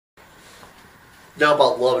Now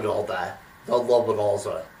about love and all that. Not love and all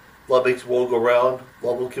that. Love makes the world go round.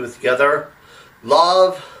 Love will keep us together.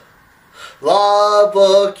 Love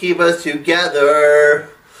will keep us together.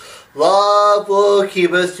 Love will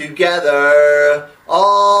keep us together.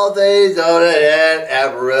 All things on it and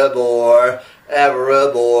evermore.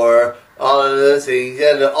 All of the things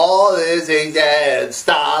and all these things and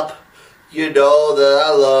stop. You know that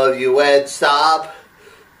I love you and stop.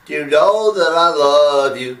 You know that I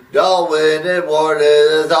love you. Knowing it more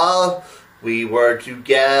than all. We were together.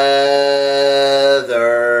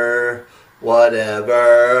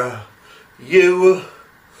 Whatever. You.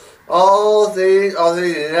 All things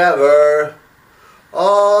and ever.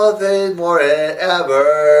 All things more and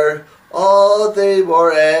ever. All things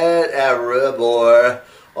more and evermore.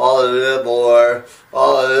 All of the more.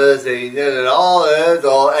 All of the things and all is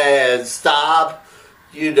all and stop.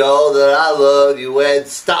 You know that I love you and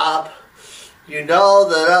stop. You know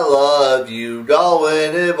that I love you.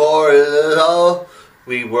 Knowing it more than all.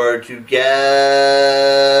 We were together.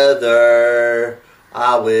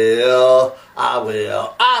 I will. La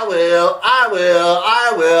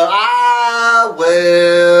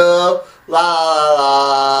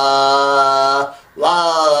la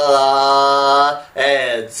la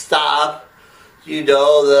and stop. You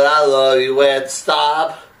know that I love you and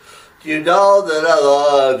stop. You know that I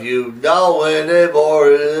love you. Knowing it more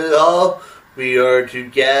than all. We are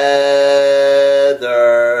together.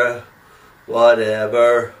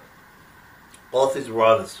 Whatever. All things are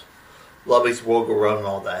honest. Love makes the world go round and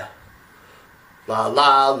all that. La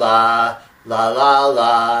la la, la la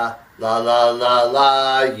la, la la la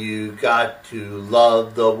la. You got to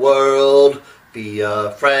love the world. Be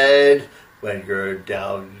a friend. When you're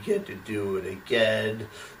down, you get to do it again.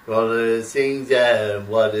 One of the things and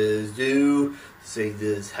what is due. Sing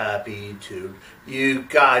this happy tune. You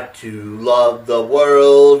got to love the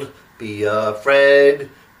world. Be a friend.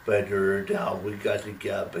 When you're down, we got to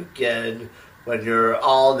get up again. When you're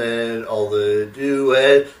on and all to do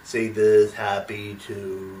it, sing this happy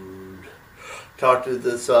tune. Talk to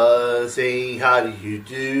the sun, sing how do you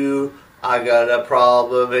do? I got a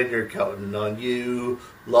problem and you're counting on you.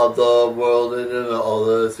 Love the world and all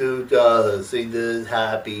the who does sing this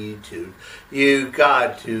happy tune. You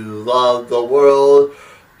got to love the world.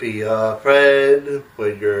 Be a friend.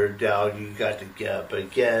 When you're down, you got to get up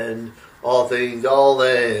again. All things all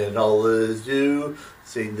in, all is due.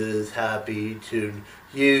 Sing this happy tune.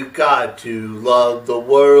 You got to love the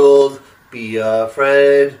world. Be a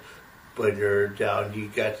friend. When you're down, you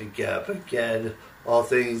got to get up again. All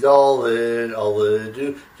things all in, all to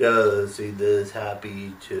do. Just sing this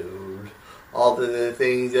happy tune. All the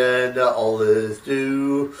things and all is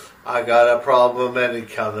due. I got a problem and I'm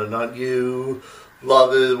counting on you.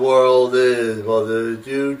 Love the world is what to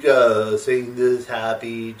do. Just sing this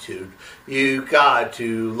happy tune. You got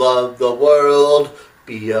to love the world.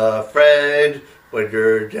 Be a friend. When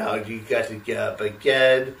you're down, you got to get up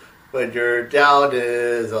again. When you're down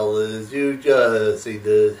is all is you. Just sing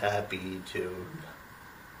this happy tune.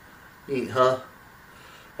 Neat, huh?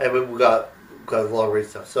 Anyway, we got a lot of great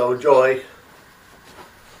stuff. So enjoy.